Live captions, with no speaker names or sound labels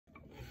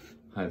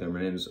Hi there,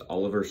 my name is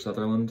Oliver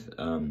Sutherland.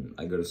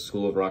 I go to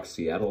School of Rock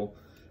Seattle,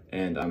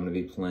 and I'm going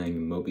to be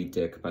playing Moby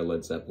Dick by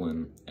Led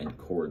Zeppelin and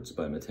Chords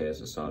by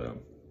Matthias Assato.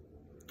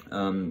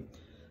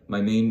 My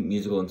main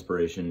musical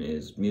inspiration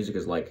is, music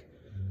is like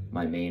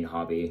my main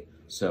hobby,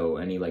 so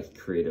any like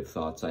creative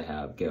thoughts I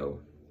have go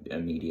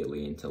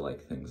immediately into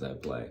like things I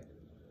play.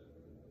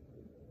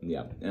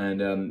 Yeah,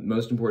 and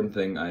most important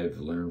thing I've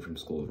learned from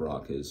School of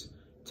Rock is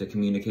to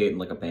communicate in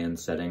like a band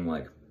setting.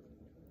 Like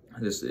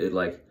this,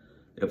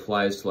 it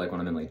applies to like when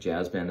I'm in like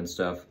jazz band and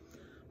stuff.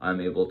 I'm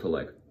able to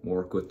like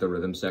work with the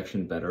rhythm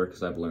section better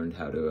because I've learned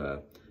how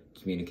to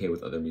communicate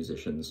with other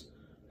musicians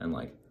and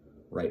like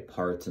write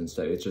parts and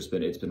stuff.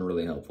 It's been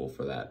really helpful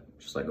for that.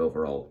 Just like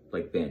overall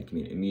like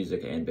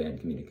music and band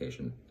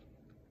communication.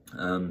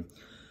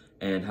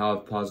 And how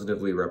I've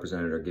positively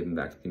represented or given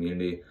back to the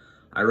community.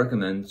 I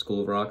recommend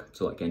School of Rock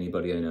to like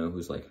anybody I know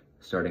who's like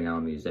starting out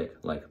in music.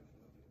 Like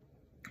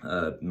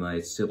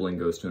my sibling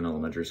goes to an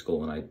elementary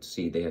school and I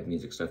see they have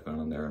music stuff going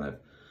on there, and I've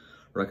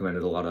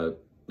recommended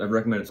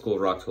School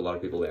of Rock to a lot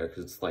of people there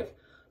because it's like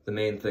the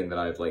main thing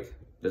that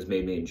that's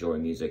made me enjoy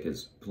music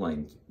is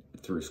playing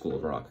through School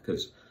of Rock,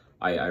 because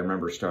I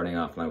remember starting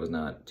off and I was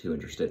not too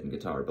interested in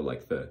guitar, but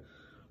like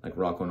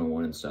Rock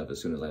 101 and stuff,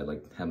 as soon as I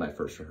like had my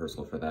first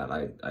rehearsal for that,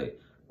 I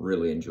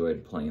really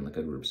enjoyed playing in like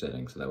a group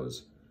setting. So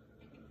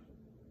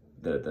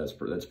that's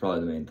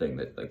probably the main thing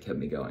that like kept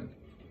me going.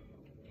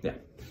 Yeah.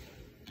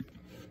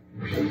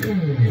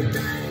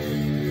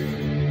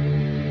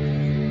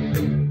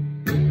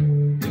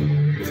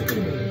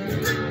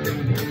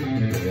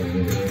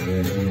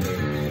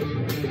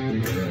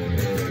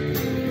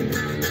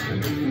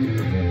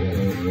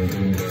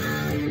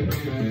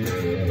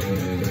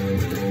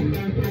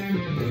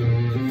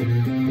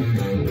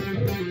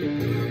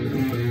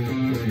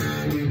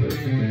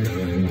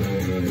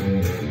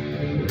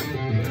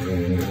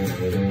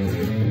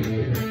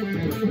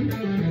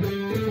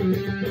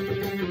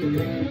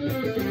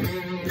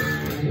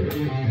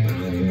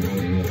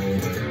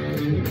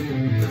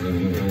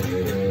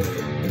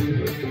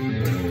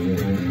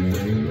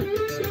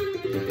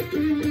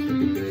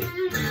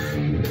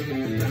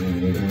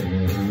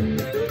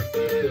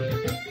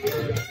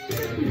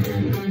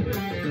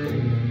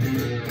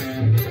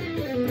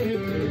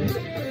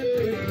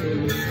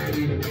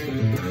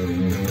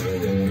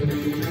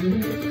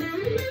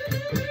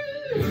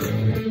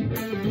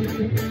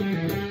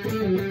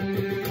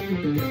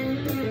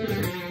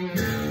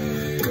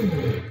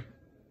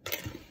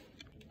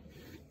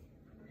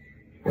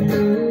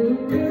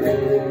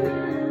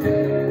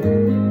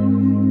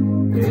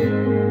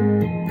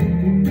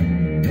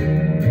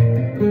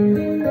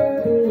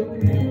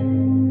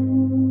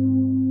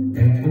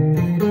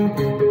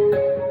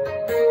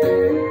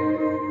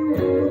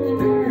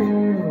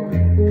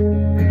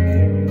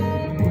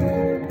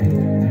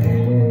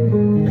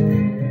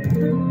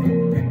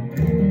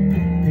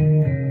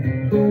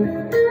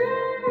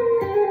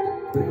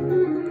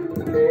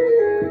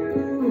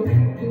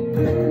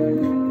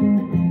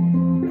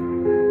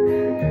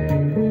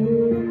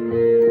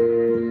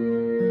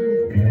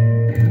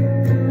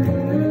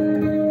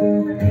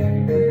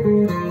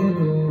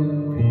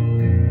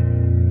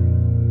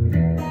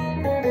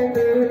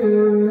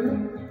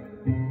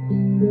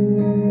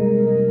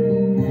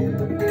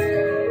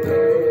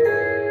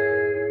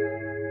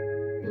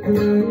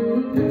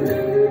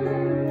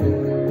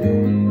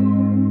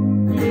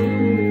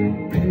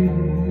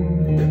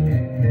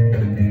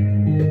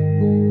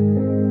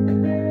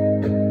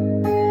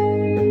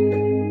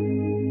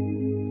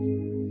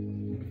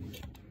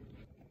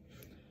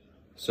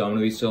 So I'm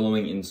going to be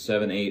soloing in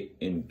 7/8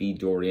 in B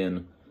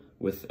Dorian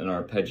with an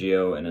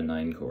arpeggio and a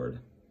 9 chord.